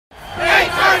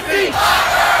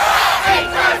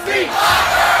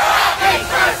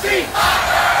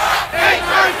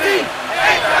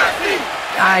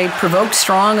I provoked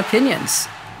strong opinions.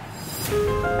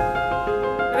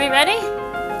 Are we ready?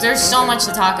 There's so much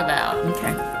to talk about. Okay.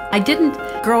 I didn't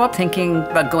grow up thinking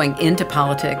about going into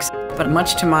politics, but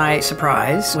much to my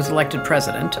surprise, was elected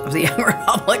president of the Young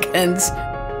Republicans.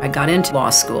 I got into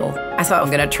law school. I thought I'm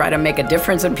going to try to make a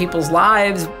difference in people's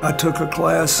lives. I took a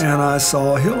class and I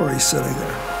saw Hillary sitting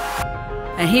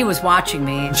there. And he was watching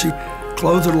me. She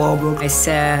closed her law book. I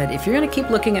said, if you're going to keep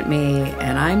looking at me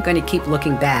and I'm going to keep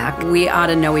looking back, we ought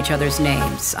to know each other's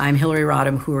names. I'm Hillary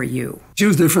Rodham. Who are you? She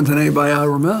was different than anybody I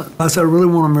ever met. I said, I really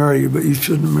want to marry you, but you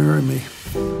shouldn't marry me.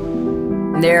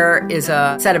 There is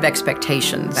a set of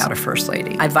expectations about a first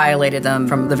lady. I violated them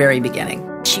from the very beginning.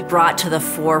 She brought to the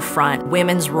forefront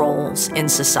women's roles in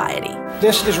society.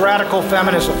 This is radical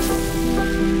feminism.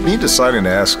 Me deciding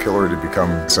to ask Hillary to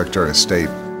become Secretary of State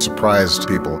surprised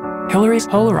people. Hillary's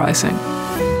polarizing.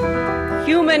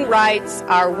 Human rights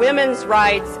are women's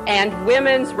rights, and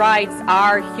women's rights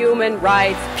are human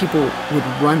rights. People would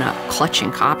run up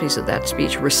clutching copies of that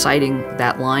speech, reciting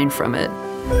that line from it.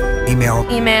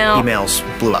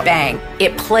 Emails blew up. Bang.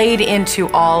 It played into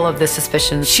all of the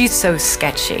suspicions. She's so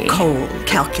sketchy. Cold,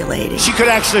 calculating. She could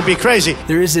actually be crazy.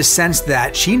 There is this sense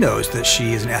that she knows that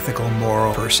she is an ethical,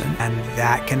 moral person, and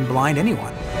that can blind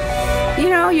anyone. You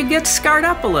know, you get scarred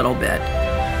up a little bit.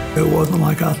 It wasn't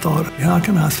like I thought, how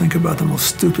can I think about the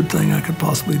most stupid thing I could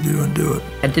possibly do and do it?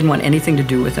 I didn't want anything to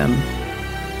do with him.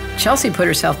 Chelsea put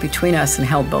herself between us and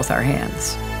held both our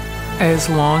hands. As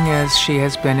long as she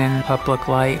has been in public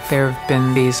light, there have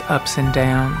been these ups and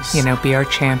downs. You know, be our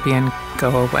champion,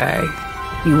 go away.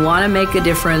 You want to make a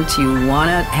difference, you want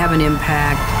to have an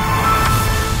impact.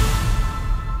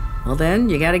 Well, then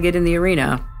you got to get in the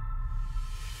arena.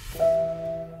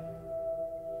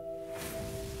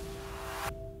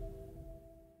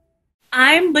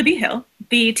 I'm Libby Hill,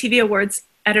 the TV Awards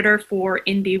editor for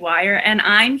IndieWire, and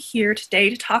I'm here today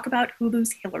to talk about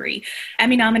Hulu's Hillary.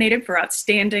 Emmy nominated for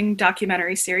Outstanding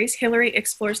Documentary Series, Hillary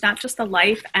explores not just the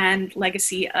life and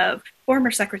legacy of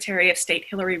former Secretary of State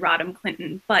Hillary Rodham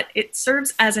Clinton, but it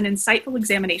serves as an insightful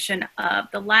examination of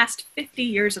the last 50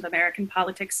 years of American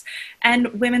politics and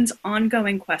women's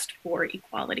ongoing quest for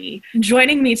equality.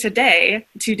 Joining me today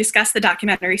to discuss the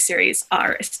documentary series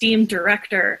are esteemed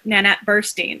director Nanette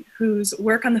Burstein, whose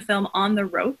work on the film On the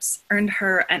Ropes earned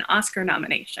her an Oscar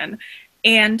nomination,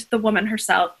 and the woman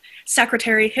herself,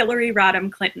 Secretary Hillary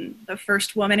Rodham Clinton, the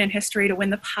first woman in history to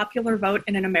win the popular vote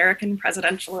in an American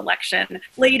presidential election.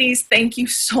 Ladies, thank you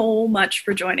so much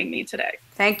for joining me today.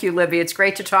 Thank you, Libby. It's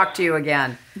great to talk to you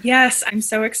again. Yes, I'm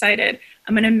so excited.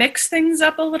 I'm going to mix things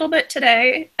up a little bit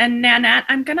today. And Nanette,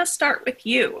 I'm going to start with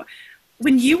you.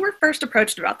 When you were first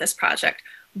approached about this project,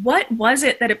 what was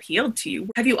it that appealed to you?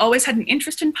 Have you always had an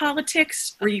interest in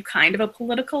politics? Were you kind of a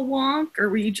political wonk, or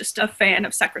were you just a fan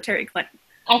of Secretary Clinton?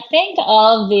 I think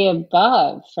all of the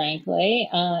above, frankly.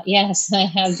 Yes, I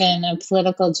have been a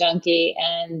political junkie,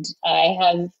 and I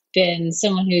have been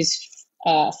someone who's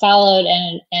followed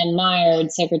and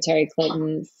admired Secretary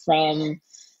Clinton from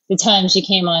the time she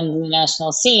came on the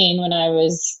national scene when I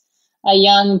was a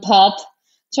young pup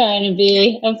trying to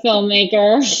be a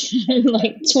filmmaker,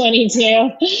 like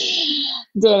 22,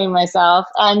 dating myself.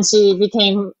 And she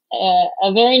became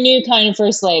a very new kind of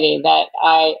first lady that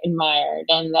I admired.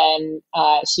 And then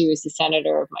she was the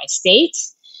senator of my state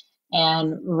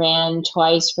and ran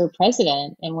twice for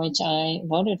president, in which I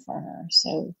voted for her.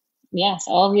 So yes,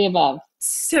 all of the above.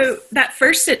 So that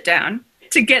first sit down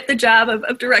to get the job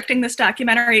of directing this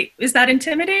documentary, is that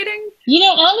intimidating? You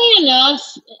know, oddly enough,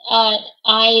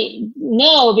 I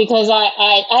know, because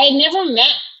I had never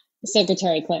met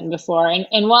Secretary Clinton before.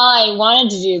 And while I wanted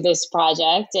to do this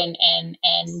project and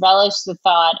relished the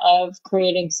thought of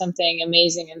creating something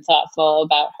amazing and thoughtful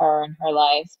about her and her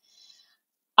life,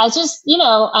 I just,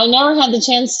 I never had the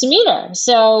chance to meet her.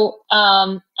 So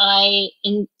I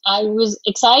was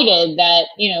excited that,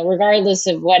 regardless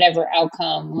of whatever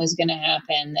outcome was going to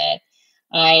happen, that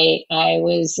I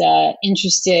was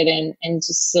interested in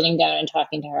just sitting down and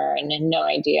talking to her, and had no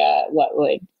idea what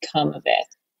would come of it.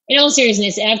 In all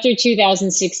seriousness, after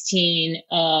 2016,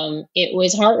 it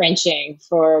was heart-wrenching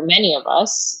for many of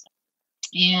us.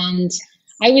 And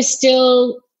I was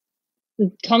still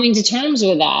coming to terms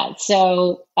with that.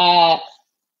 So,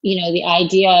 the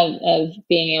idea of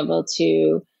being able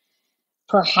to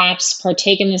perhaps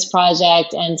partake in this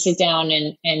project and sit down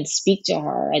and speak to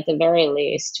her, at the very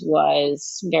least,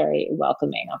 was very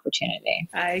welcoming opportunity.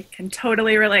 I can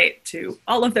totally relate to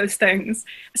all of those things.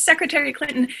 Secretary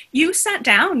Clinton, you sat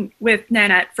down with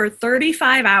Nanette for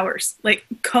 35 hours, like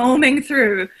combing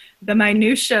through the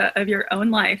minutia of your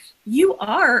own life. You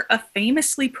are a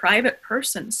famously private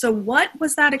person. So what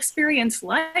was that experience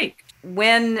like?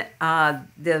 when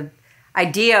the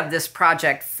idea of this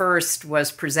project first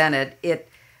was presented, it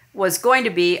was going to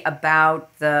be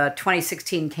about the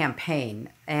 2016 campaign.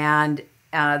 And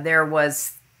there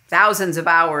was thousands of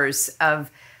hours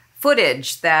of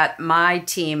footage that my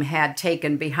team had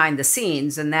taken behind the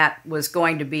scenes. And that was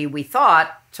going to be, we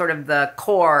thought, sort of the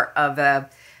core of a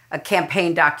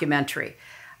campaign documentary.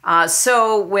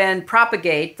 So when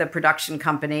Propagate, the production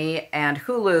company, and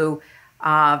Hulu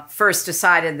first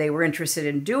decided they were interested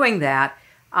in doing that,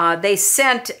 they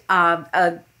sent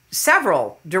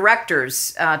several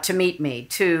directors to meet me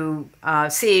to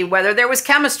see whether there was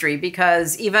chemistry,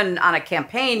 because even on a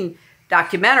campaign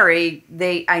documentary,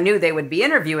 I knew they would be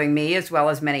interviewing me as well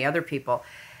as many other people.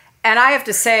 And I have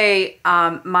to say,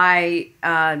 my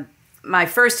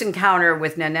first encounter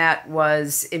with Nanette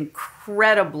was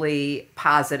incredibly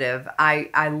positive.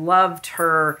 I loved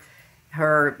her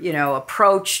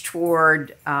approach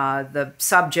toward the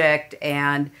subject,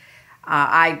 and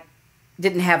I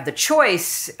didn't have the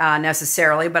choice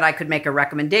necessarily, but I could make a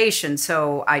recommendation.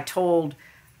 So I told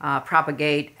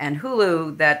Propagate and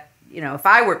Hulu that, if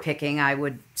I were picking, I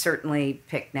would certainly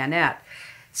pick Nanette.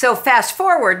 So fast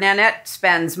forward, Nanette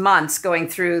spends months going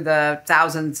through the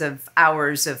thousands of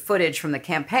hours of footage from the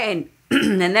campaign,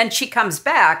 and then she comes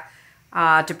back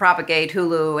to Propagate,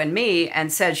 Hulu, and me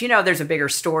and says, there's a bigger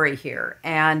story here.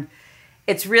 And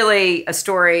it's really a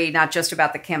story not just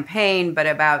about the campaign, but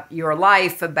about your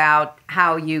life, about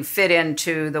how you fit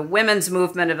into the women's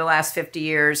movement of the last 50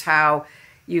 years, how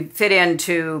you fit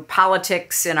into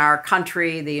politics in our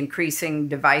country, the increasing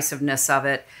divisiveness of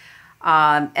it.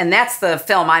 And that's the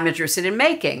film I'm interested in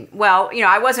making. Well,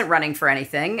 I wasn't running for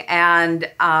anything. And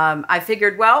I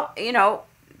figured, well,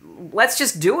 let's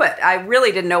just do it. I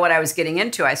really didn't know what I was getting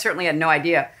into. I certainly had no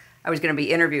idea I was going to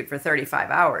be interviewed for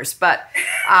 35 hours. But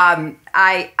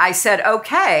I said,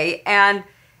 okay. And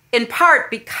in part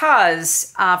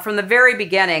because from the very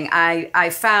beginning, I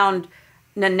found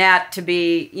Nanette to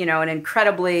be, an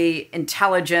incredibly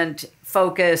intelligent,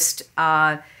 focused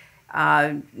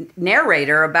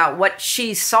narrator about what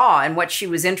she saw and what she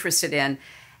was interested in.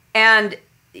 And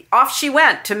off she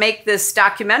went to make this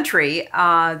documentary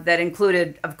that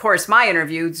included, of course, my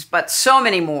interviews, but so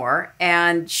many more.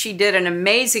 And she did an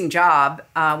amazing job,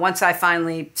 once I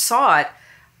finally saw it,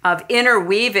 of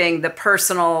interweaving the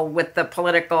personal with the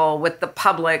political, with the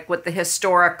public, with the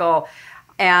historical,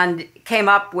 and came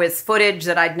up with footage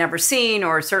that I'd never seen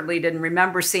or certainly didn't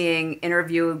remember seeing,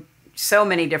 interviewed so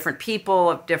many different people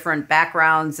of different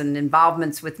backgrounds and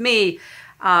involvements with me.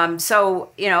 So,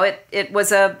 it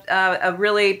was a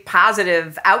really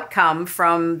positive outcome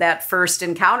from that first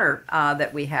encounter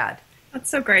that we had. That's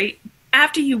so great.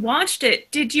 After you watched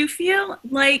it, did you feel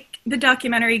like the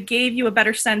documentary gave you a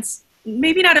better sense,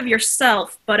 maybe not of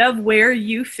yourself, but of where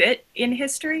you fit in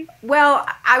history? Well,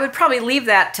 I would probably leave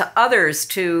that to others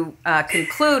to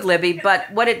conclude, Libby,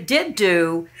 but what it did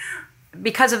do,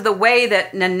 because of the way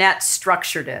that Nanette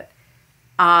structured it,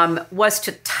 was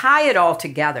to tie it all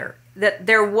together. That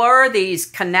there were these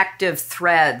connective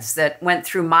threads that went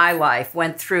through my life,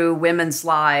 went through women's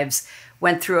lives,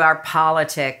 went through our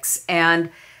politics.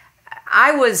 And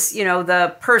I was,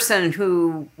 the person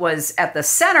who was at the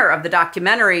center of the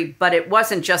documentary, but it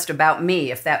wasn't just about me,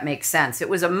 if that makes sense. It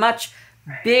was a much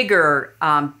bigger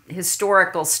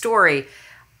historical story.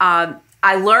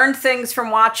 I learned things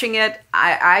from watching it.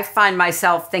 I find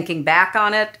myself thinking back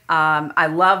on it. I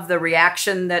love the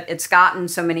reaction that it's gotten.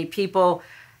 So many people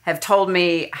have told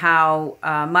me how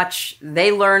much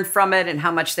they learned from it and how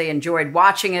much they enjoyed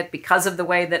watching it because of the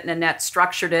way that Nanette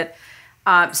structured it.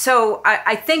 So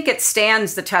I think it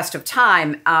stands the test of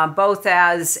time, both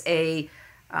as a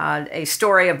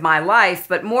story of my life,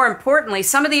 but more importantly,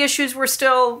 some of the issues we're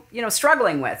still,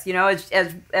 struggling with.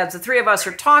 As the three of us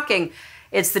are talking,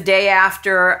 it's the day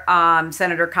after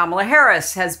Senator Kamala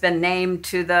Harris has been named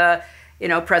to the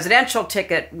presidential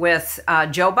ticket with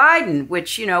Joe Biden,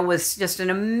 which, was just an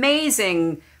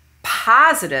amazing,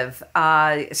 positive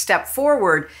step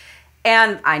forward.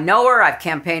 And I know her, I've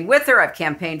campaigned with her, I've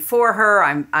campaigned for her.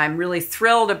 I'm really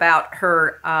thrilled about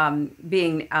her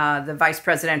being the vice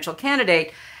presidential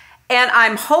candidate. And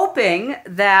I'm hoping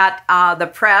that the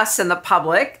press and the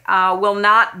public will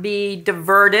not be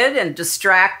diverted and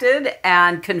distracted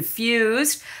and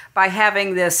confused by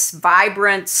having this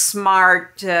vibrant,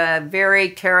 smart, very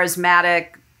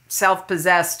charismatic,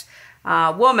 self-possessed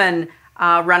woman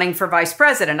running for vice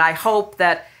president. I hope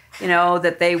that,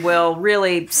 that they will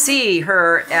really see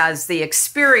her as the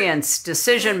experienced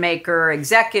decision maker,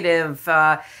 executive,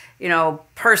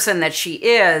 person that she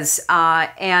is,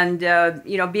 and,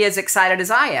 be as excited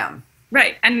as I am.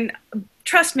 Right. And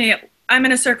trust me, I'm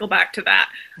going to circle back to that.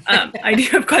 I do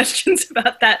have questions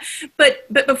about that.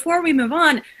 But before we move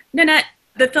on, Nanette,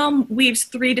 the film weaves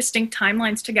three distinct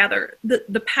timelines together,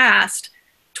 the past,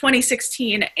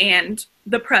 2016, and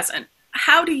the present.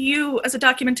 How do you, as a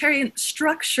documentarian,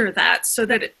 structure that so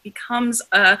that it becomes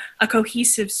a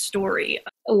cohesive story?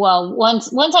 Well,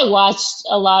 once I watched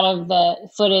a lot of the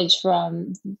footage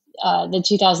from the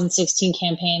 2016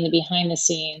 campaign, the behind the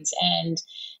scenes, and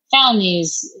found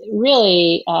these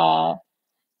really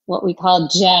what we call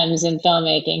gems in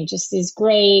filmmaking, just these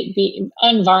great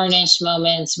unvarnished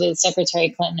moments with Secretary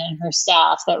Clinton and her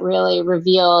staff that really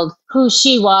revealed who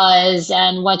she was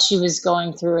and what she was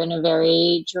going through in a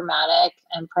very dramatic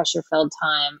and pressure-filled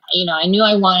time. You know, I knew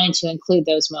I wanted to include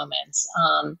those moments.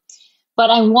 But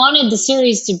I wanted the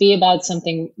series to be about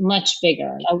something much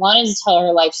bigger. I wanted to tell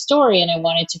her life story, and I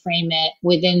wanted to frame it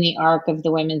within the arc of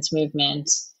the women's movement.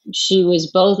 She was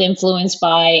both influenced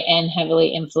by and heavily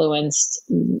influenced,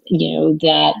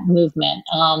 that movement.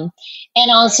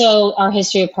 And also our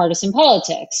history of partisan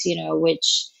politics,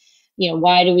 which,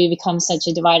 why do we become such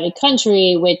a divided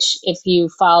country? Which, if you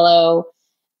follow,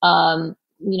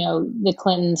 the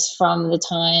Clintons from the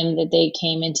time that they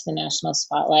came into the national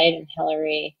spotlight and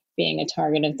Hillary being a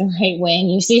target of the right wing,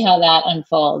 you see how that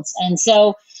unfolds. And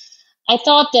so I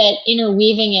thought that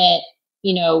interweaving it,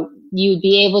 you'd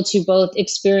be able to both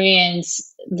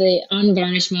experience the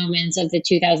unvarnished moments of the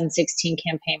 2016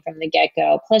 campaign from the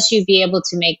get-go, plus you'd be able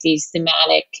to make these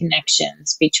thematic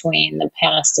connections between the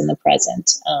past and the present.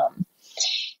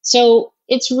 So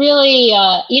it's really,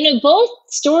 both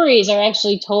stories are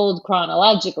actually told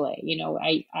chronologically.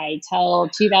 I tell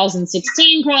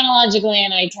 2016 chronologically,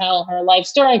 and I tell her life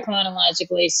story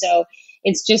chronologically. So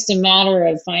it's just a matter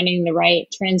of finding the right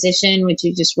transition, which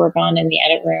you just work on in the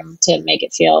edit room to make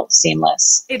it feel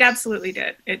seamless. It absolutely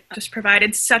did. It just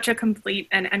provided such a complete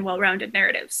and well-rounded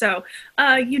narrative. So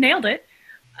you nailed it.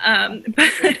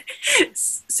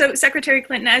 So Secretary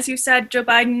Clinton, as you said, Joe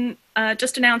Biden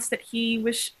just announced that he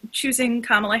was choosing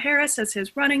Kamala Harris as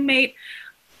his running mate.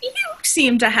 You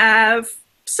seem to have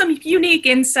some unique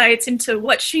insights into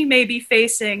what she may be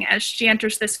facing as she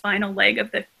enters this final leg of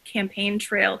the campaign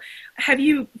trail. Have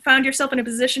you found yourself in a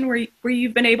position where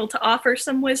you've been able to offer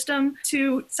some wisdom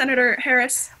to Senator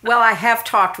Harris? Well, I have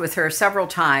talked with her several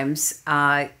times,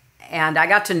 and I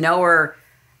got to know her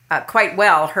quite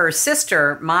well. Her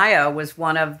sister, Maya, was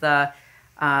one of the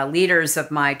leaders of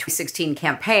my 2016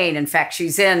 campaign. In fact,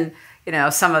 she's in,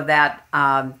 some of that,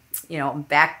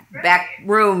 back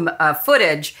room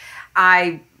footage.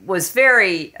 I was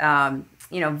very,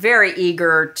 very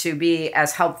eager to be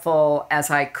as helpful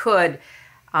as I could.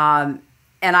 And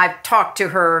I've talked to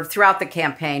her throughout the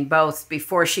campaign, both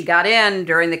before she got in,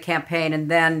 during the campaign, and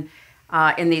then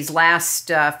in these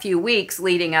last few weeks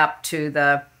leading up to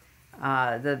the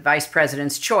vice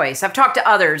president's choice. I've talked to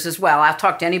others as well. I'll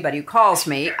talk to anybody who calls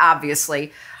me,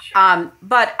 obviously.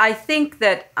 But I think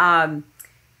that,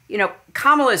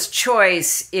 Kamala's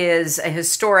choice is a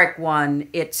historic one.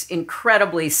 It's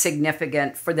incredibly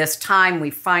significant for this time we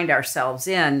find ourselves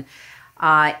in.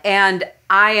 And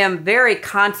I am very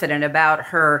confident about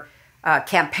her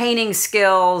campaigning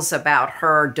skills, about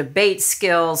her debate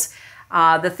skills.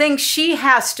 The thing she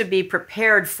has to be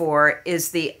prepared for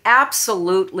is the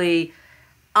absolutely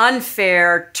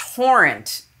unfair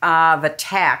torrent of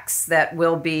attacks that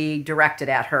will be directed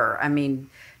at her. I mean,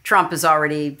 Trump has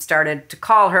already started to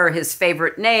call her his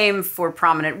favorite name for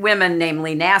prominent women,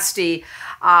 namely nasty.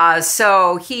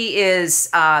 So he is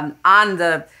on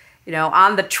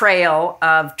the trail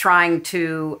of trying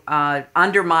to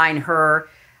undermine her.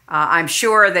 I'm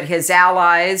sure that his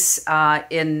allies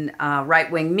in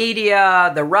right-wing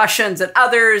media, the Russians and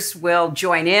others, will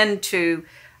join in to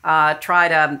try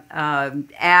to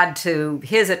add to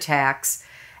his attacks.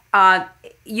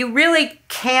 You really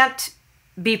can't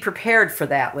be prepared for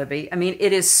that, Libby. I mean,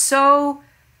 it is so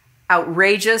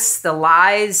outrageous, the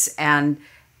lies and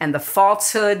the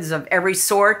falsehoods of every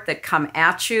sort that come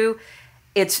at you.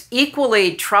 It's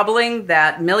equally troubling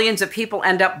that millions of people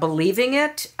end up believing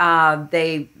it.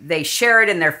 They share it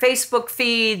in their Facebook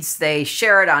feeds. They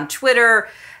share it on Twitter.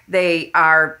 They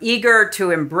are eager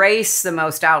to embrace the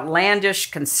most outlandish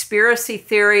conspiracy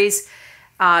theories.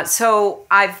 So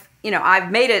I've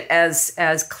made it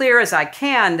as clear as I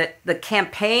can that the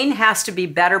campaign has to be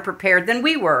better prepared than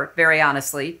we were, very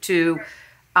honestly, to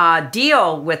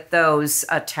deal with those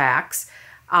attacks.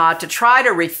 To try to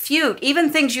refute even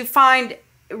things you find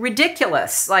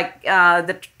ridiculous, like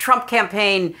the Trump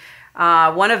campaign.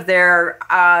 One of their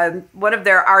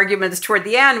arguments toward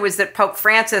the end was that Pope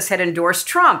Francis had endorsed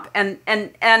Trump, and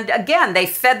again they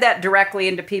fed that directly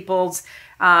into people's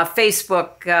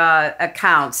Facebook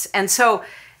accounts. And so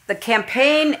the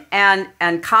campaign and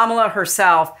Kamala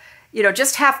herself,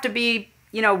 just have to be,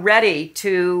 ready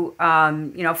to,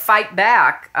 fight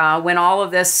back when all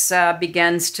of this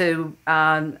begins to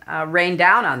rain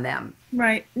down on them.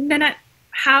 Right. Nanette,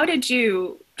 how did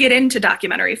you get into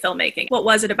documentary filmmaking? What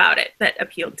was it about it that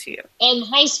appealed to you? In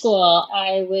high school,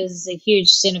 I was a huge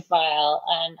cinephile,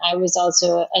 and I was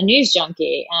also a news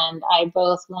junkie, and I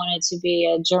both wanted to be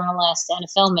a journalist and a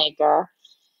filmmaker.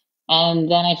 And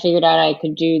then I figured out I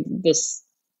could do this,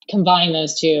 combine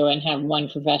those two and have one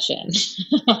profession.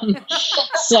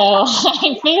 So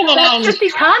I figured that out. That's just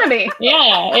economy.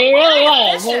 Yeah, it really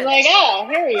was. I was like, oh,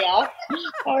 here we go.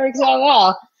 That works out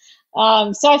well.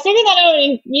 So I figured that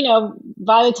out,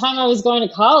 by the time I was going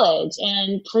to college,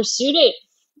 and pursued it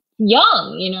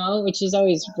young, which is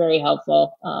always very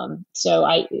helpful. So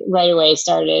I right away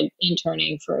started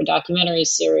interning for a documentary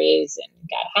series and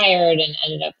got hired and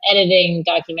ended up editing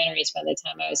documentaries by the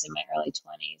time I was in my early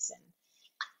 20s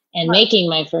and making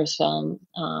my first film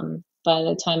by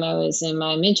the time I was in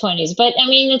my mid 20s. But I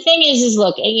mean, the thing is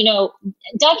look,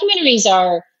 documentaries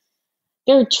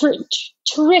they're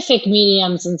terrific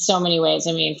mediums in so many ways.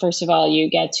 I mean, first of all, you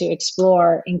get to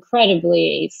explore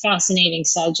incredibly fascinating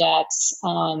subjects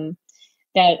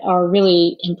that are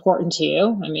really important to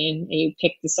you. I mean, you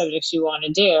pick the subjects you want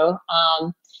to do.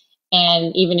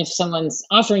 And even if someone's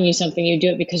offering you something, you do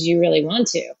it because you really want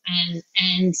to.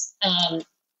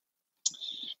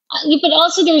 But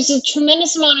also there's a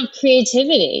tremendous amount of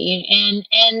creativity,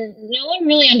 and no one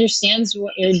really understands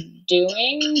what you're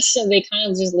doing, so they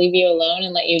kind of just leave you alone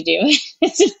and let you do it.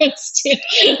 As opposed to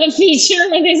a feature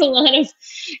where there's a lot of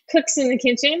cooks in the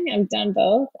kitchen. I've done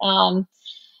both. At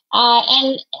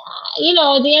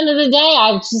the end of the day,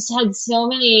 I've just had so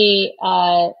many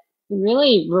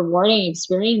really rewarding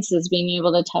experiences being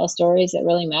able to tell stories that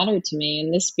really mattered to me,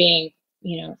 and this being,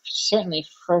 certainly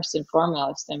first and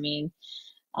foremost. I mean,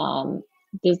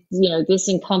 this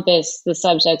encompassed the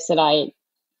subjects that I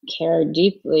care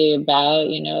deeply about,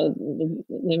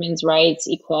 women's rights,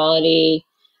 equality,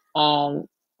 our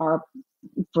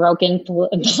broken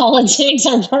politics,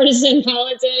 our partisan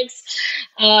politics.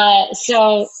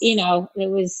 So, it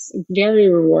was very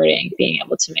rewarding being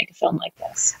able to make a film like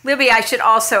this. Libby, I should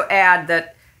also add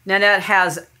that Nanette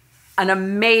has an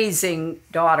amazing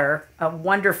daughter, a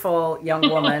wonderful young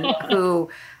woman who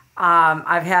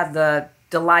I've had the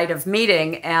delight of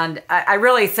meeting. And I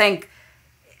really think,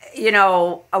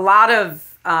 a lot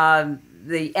of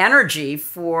the energy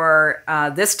for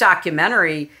this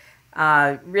documentary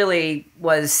really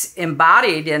was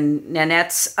embodied in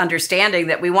Nanette's understanding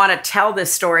that we want to tell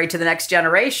this story to the next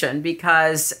generation,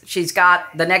 because she's got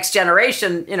the next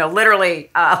generation, literally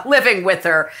living with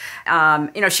her.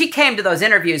 She came to those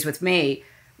interviews with me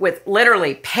with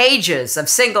literally pages of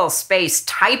single-space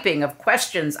typing of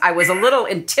questions. I was a little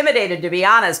intimidated, to be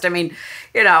honest. I mean,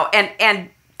 and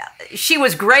she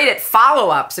was great at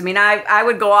follow-ups. I mean, I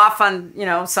would go off on,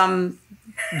 some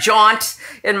jaunt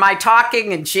in my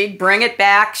talking, and she'd bring it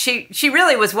back. She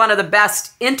really was one of the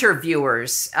best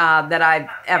interviewers that I've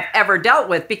ever dealt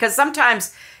with, because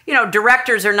sometimes,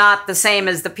 directors are not the same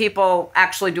as the people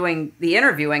actually doing the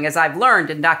interviewing, as I've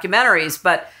learned in documentaries.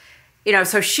 But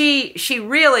so she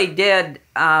really did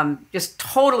just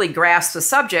totally grasp the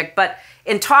subject. But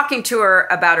in talking to her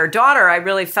about her daughter, I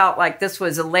really felt like this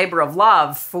was a labor of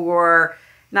love for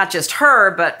not just her,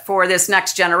 but for this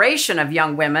next generation of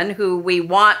young women who we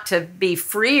want to be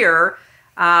freer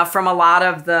from a lot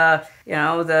of the,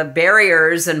 the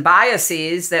barriers and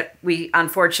biases that we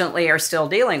unfortunately are still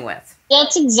dealing with.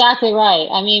 That's exactly right.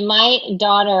 I mean, my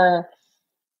daughter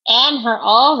and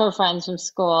all of her friends from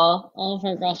school, all of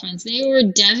her girlfriends, they were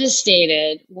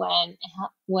devastated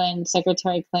when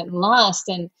Secretary Clinton lost.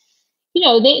 And, they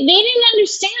didn't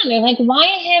understand. They're like, why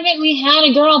haven't we had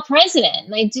a girl president?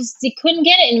 They couldn't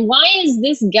get it. And why is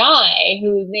this guy,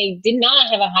 who they did not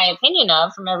have a high opinion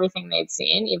of from everything they'd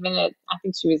seen, even at, I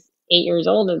think she was 8 years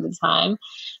old at the time,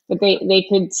 but they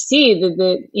could see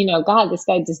that God, this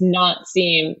guy does not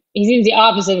he seems the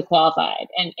opposite of qualified.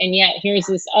 And yet here's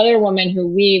this other woman who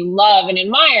we love and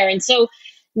admire. And so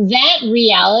that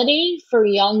reality for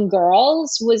young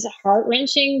girls was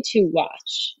heart-wrenching to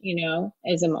watch,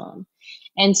 as a mom.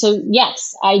 And so,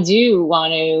 yes, I do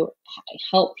want to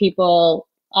help people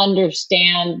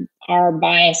understand our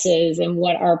biases and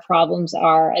what our problems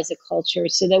are as a culture,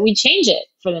 so that we change it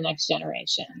for the next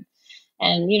generation.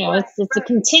 And, it's a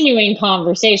continuing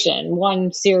conversation.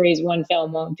 One series, one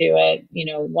film won't do it.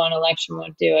 One election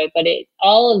won't do it. But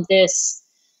all of this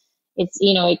it's,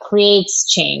 it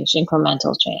creates change,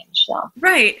 incremental change. So.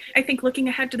 Right. I think looking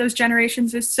ahead to those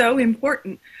generations is so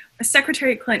important.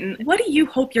 Secretary Clinton, what do you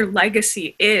hope your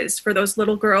legacy is for those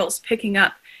little girls picking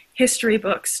up history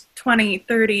books 20,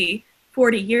 30,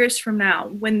 40 years from now?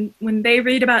 When they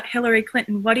read about Hillary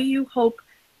Clinton, what do you hope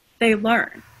they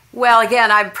learn? Well,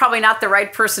 again, I'm probably not the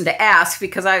right person to ask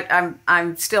because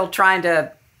I'm still trying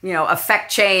to,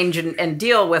 affect change and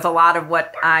deal with a lot of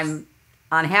what I'm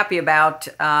unhappy about,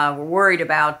 worried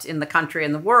about in the country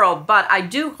and the world. But I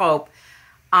do hope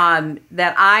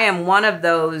that I am one of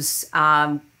those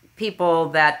people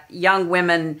that young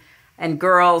women and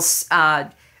girls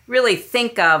really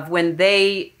think of when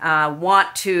they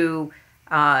want to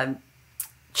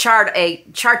chart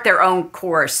their own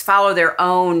course, follow their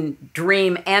own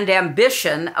dream and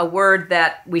ambition, a word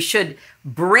that we should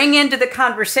bring into the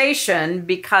conversation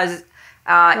because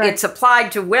it's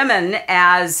applied to women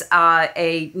as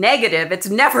a negative. It's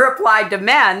never applied to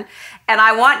men. And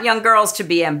I want young girls to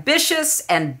be ambitious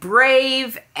and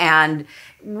brave and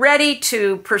ready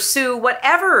to pursue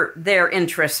whatever their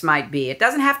interests might be. It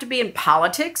doesn't have to be in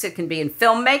politics. It can be in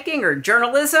filmmaking or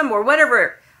journalism or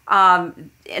whatever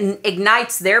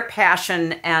ignites their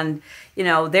passion and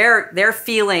their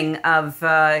feeling of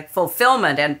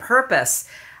fulfillment and purpose.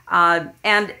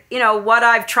 And what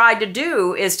I've tried to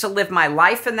do is to live my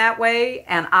life in that way,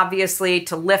 and obviously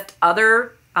to lift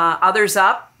others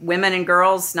up, women and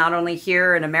girls, not only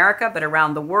here in America but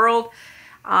around the world,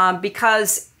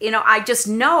 because I just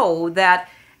know that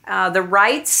the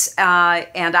rights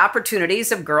and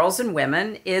opportunities of girls and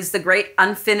women is the great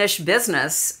unfinished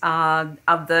business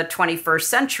of the 21st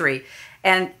century.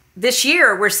 And this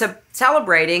year, we're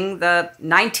celebrating the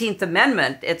 19th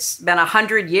Amendment. It's been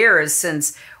 100 years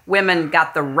since women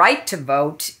got the right to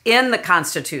vote in the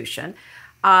Constitution.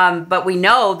 But we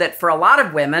know that for a lot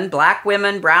of women, Black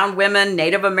women, brown women,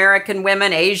 Native American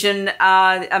women, Asian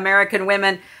American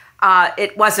women,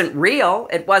 it wasn't real.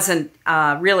 It wasn't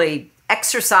really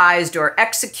exercised or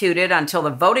executed until the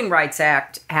Voting Rights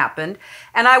Act happened.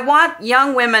 And I want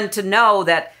young women to know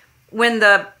that when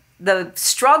the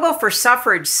struggle for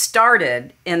suffrage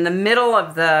started in the middle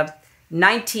of the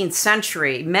 19th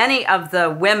century, many of the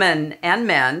women and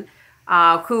men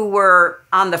who were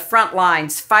on the front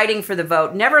lines fighting for the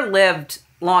vote never lived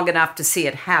long enough to see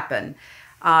it happen.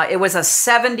 It was a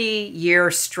 70-year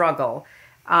struggle.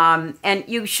 And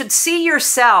you should see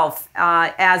yourself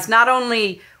as not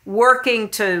only working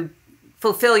to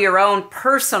fulfill your own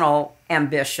personal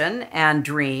ambition and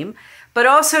dream, but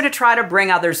also to try to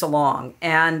bring others along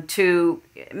and to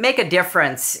make a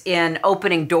difference in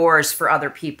opening doors for other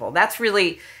people. That's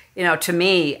really, to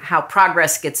me, how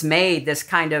progress gets made, this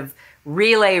kind of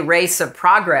relay race of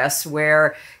progress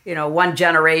where, one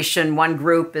generation, one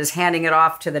group is handing it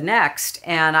off to the next.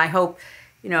 And I hope,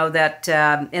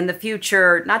 that in the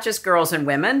future, not just girls and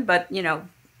women, but,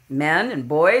 men and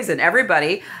boys and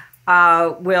everybody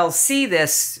will see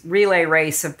this relay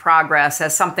race of progress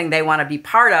as something they want to be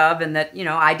part of, and that,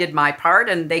 I did my part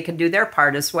and they can do their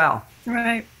part as well.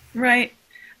 Right.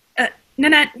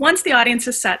 Nanette, once the audience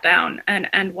has sat down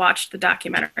and watched the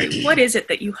documentary, what is it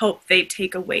that you hope they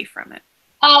take away from it?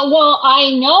 Well,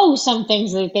 I know some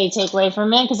things that they take away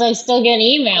from it because I still get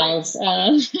emails.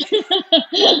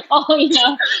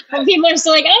 When people are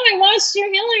still like, "Oh, I watched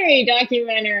your Hillary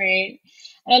documentary,"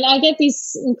 and I get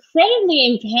these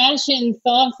incredibly impassioned,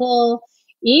 thoughtful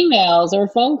emails or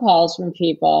phone calls from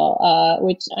people,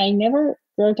 which I never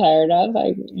grow tired of.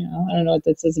 I don't know what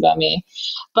that says about me,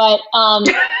 but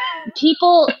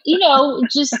people,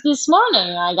 just this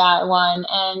morning I got one,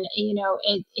 and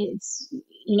it's.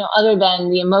 Other than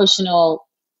the emotional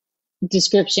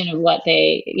description of what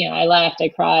they, I laughed, I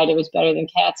cried, it was better than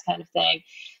cats kind of thing.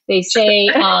 They say,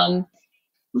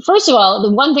 first of all,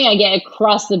 the one thing I get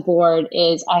across the board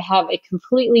is I have a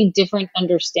completely different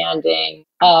understanding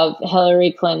of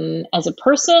Hillary Clinton as a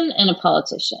person and a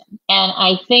politician. And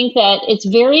I think that it's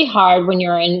very hard when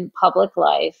you're in public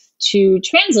life to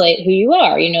translate who you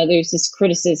are. There's this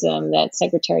criticism that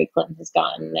Secretary Clinton has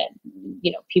gotten that,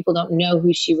 people don't know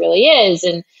who she really is.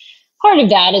 And part of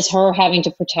that is her having to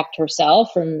protect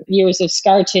herself from years of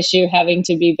scar tissue having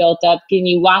to be built up. And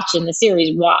you watch in the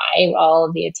series why all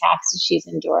of the attacks that she's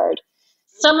endured.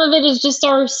 Some of it is just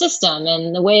our system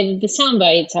and the way that the sound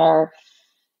bites are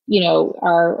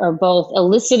both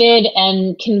elicited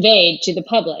and conveyed to the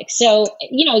public. So,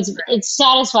 it's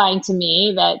satisfying to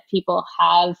me that people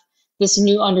have this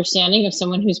new understanding of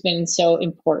someone who's been so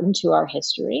important to our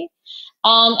history.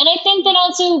 And I think that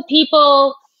also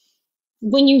people,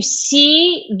 when you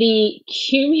see the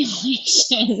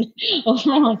accumulation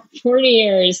over 40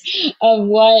 years of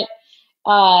what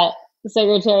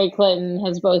Secretary Clinton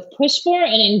has both pushed for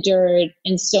and endured,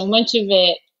 and so much of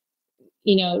it,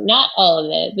 not all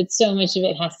of it, but so much of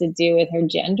it has to do with her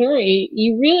gender.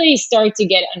 You really start to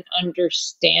get an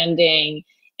understanding,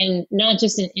 and not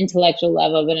just an intellectual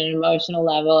level, but an emotional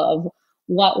level of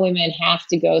what women have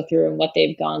to go through and what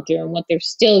they've gone through and what they're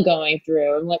still going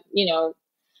through and what,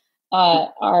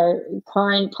 our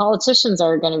current politicians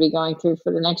are going to be going through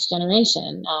for the next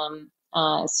generation.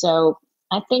 So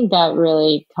I think that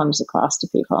really comes across to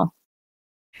people.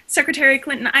 Secretary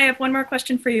Clinton, I have one more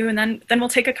question for you, and then we'll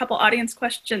take a couple audience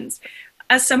questions.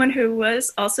 As someone who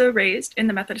was also raised in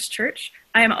the Methodist Church,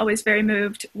 I am always very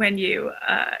moved when you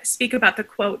speak about the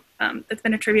quote that's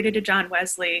been attributed to John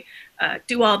Wesley,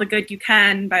 do all the good you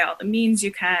can by all the means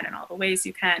you can and all the ways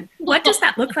you can. What does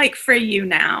that look like for you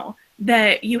now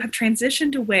that you have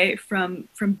transitioned away from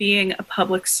being a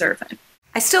public servant?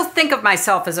 I still think of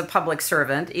myself as a public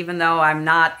servant, even though I'm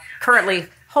not currently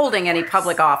holding any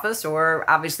public office or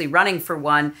obviously running for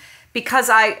one, because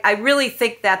I really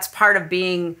think that's part of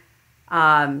being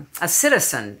a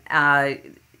citizen.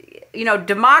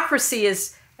 Democracy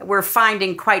we're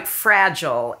finding quite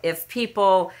fragile if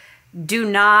people do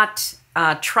not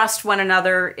trust one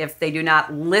another, if they do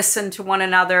not listen to one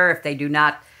another, if they do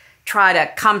not try to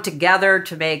come together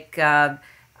to make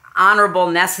honorable,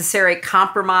 necessary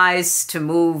compromise to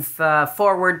move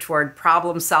forward toward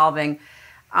problem solving.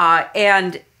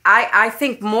 And I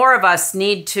think more of us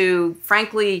need to,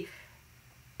 frankly,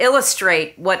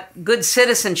 illustrate what good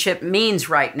citizenship means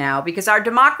right now, because our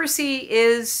democracy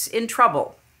is in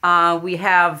trouble. We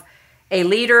have a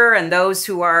leader and those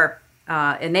who are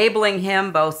enabling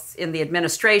him, both in the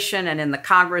administration and in the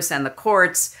Congress and the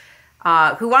courts,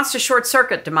 who wants to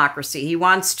short-circuit democracy. He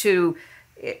wants to,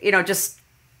 just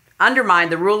undermine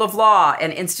the rule of law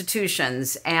and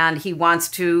institutions, and he wants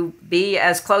to be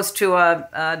as close to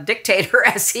a dictator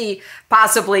as he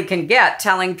possibly can get,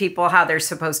 telling people how they're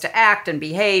supposed to act and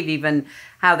behave, even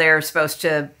how they're supposed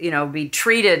to, be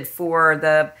treated for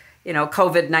the,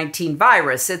 COVID-19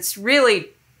 virus. It's really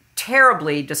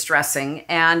terribly distressing.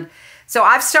 And so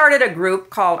I've started a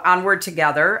group called Onward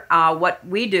Together. What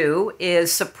we do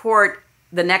is support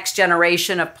the next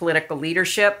generation of political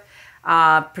leadership,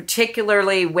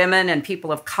 particularly women and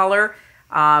people of color.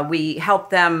 We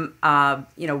help them,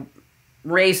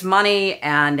 raise money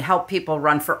and help people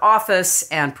run for office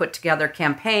and put together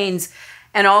campaigns,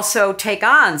 and also take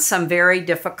on some very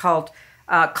difficult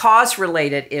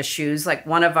cause-related issues. Like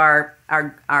one of our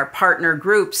partner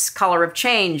groups, Color of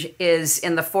Change, is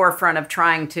in the forefront of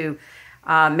trying to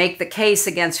make the case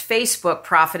against Facebook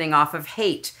profiting off of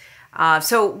hate.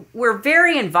 So we're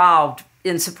very involved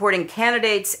in supporting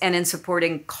candidates and in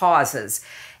supporting causes.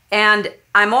 And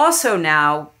I'm also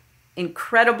now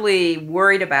incredibly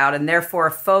worried about and therefore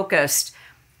focused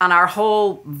on our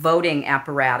whole voting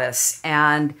apparatus.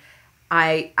 And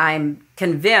I'm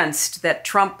convinced that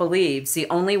Trump believes the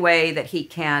only way that he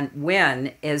can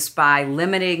win is by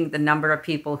limiting the number of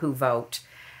people who vote.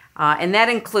 And that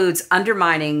includes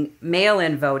undermining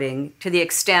mail-in voting to the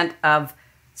extent of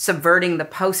subverting the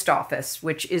post office,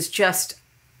 which is just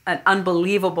an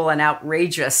unbelievable and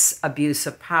outrageous abuse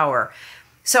of power.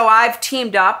 So I've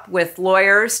teamed up with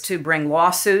lawyers to bring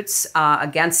lawsuits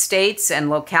against states and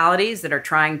localities that are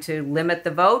trying to limit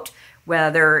the vote,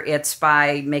 whether it's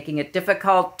by making it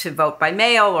difficult to vote by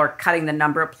mail or cutting the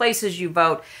number of places you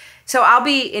vote. So I'll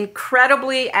be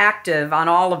incredibly active on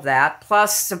all of that,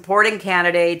 plus supporting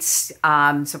candidates,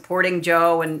 supporting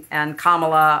Joe and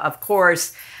Kamala, of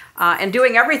course, and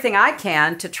doing everything I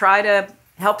can to try to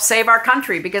help save our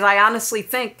country, because I honestly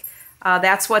think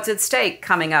that's what's at stake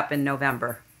coming up in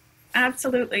November.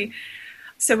 Absolutely.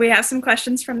 So we have some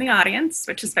questions from the audience,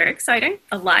 which is very exciting.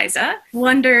 Eliza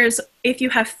wonders if you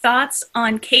have thoughts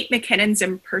on Kate McKinnon's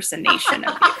impersonation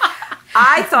of you.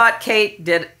 I thought Kate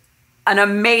did an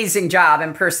amazing job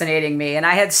impersonating me, and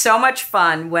I had so much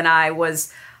fun when I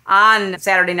was on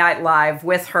Saturday Night Live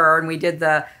with her, and we did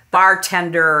the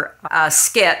bartender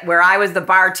skit where I was the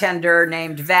bartender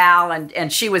named Val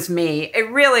and she was me.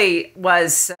 It really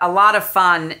was a lot of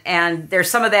fun, and there's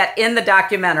some of that in the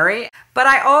documentary. But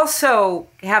I also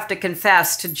have to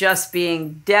confess to just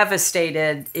being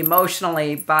devastated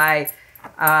emotionally by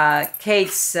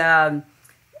Kate's,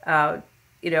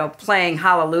 playing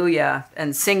Hallelujah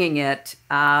and singing it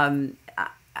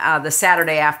the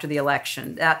Saturday after the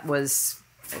election. That was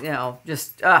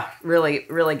just really,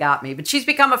 really got me. But she's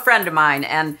become a friend of mine,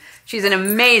 and she's an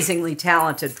amazingly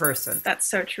talented person. That's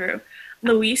so true.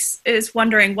 Luis is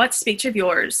wondering what speech of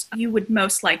yours you would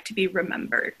most like to be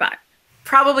remembered by.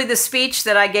 probably the speech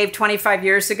that I gave 25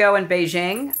 years ago in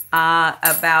Beijing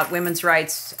about women's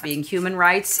rights being human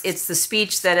rights. It's the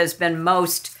speech that has been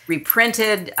most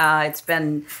reprinted. It's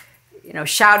been,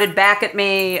 shouted back at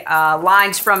me.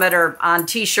 Lines from it are on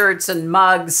T-shirts and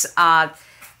mugs.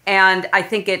 And I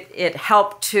think it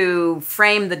helped to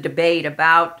frame the debate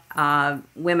about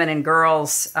women and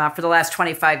girls for the last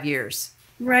 25 years.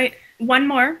 Right. One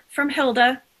more from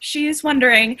Hilda. She's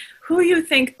wondering who you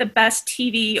think the best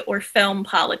TV or film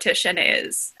politician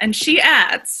is. And she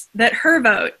adds that her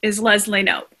vote is Leslie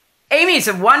Knope. Amy's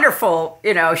a wonderful,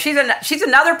 she's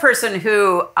another person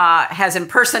who has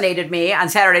impersonated me on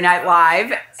Saturday Night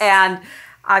Live. And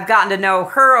I've gotten to know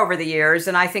her over the years,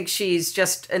 and I think she's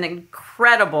just an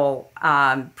incredible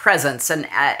presence. And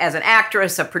as an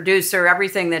actress, a producer,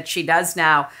 everything that she does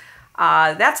now,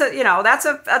 that's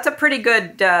a pretty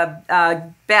good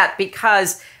bet,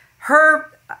 because her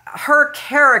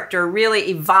character really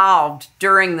evolved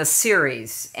during the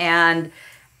series, and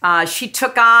she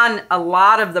took on a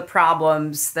lot of the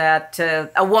problems that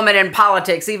a woman in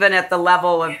politics, even at the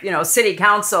level of city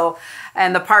council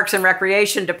and the Parks and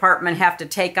Recreation Department, have to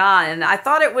take on. And I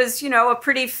thought it was a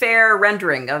pretty fair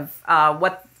rendering of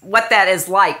what that is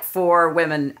like for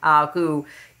women who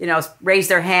raise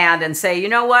their hand and say, you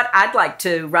know what, I'd like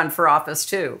to run for office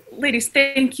too. Ladies,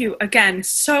 thank you again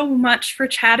so much for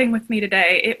chatting with me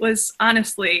today. It was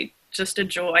honestly just a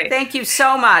joy. Thank you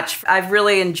so much. I've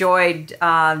really enjoyed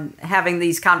having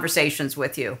these conversations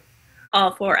with you.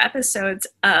 All 4 episodes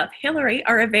of Hillary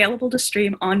are available to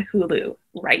stream on Hulu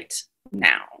right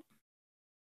now.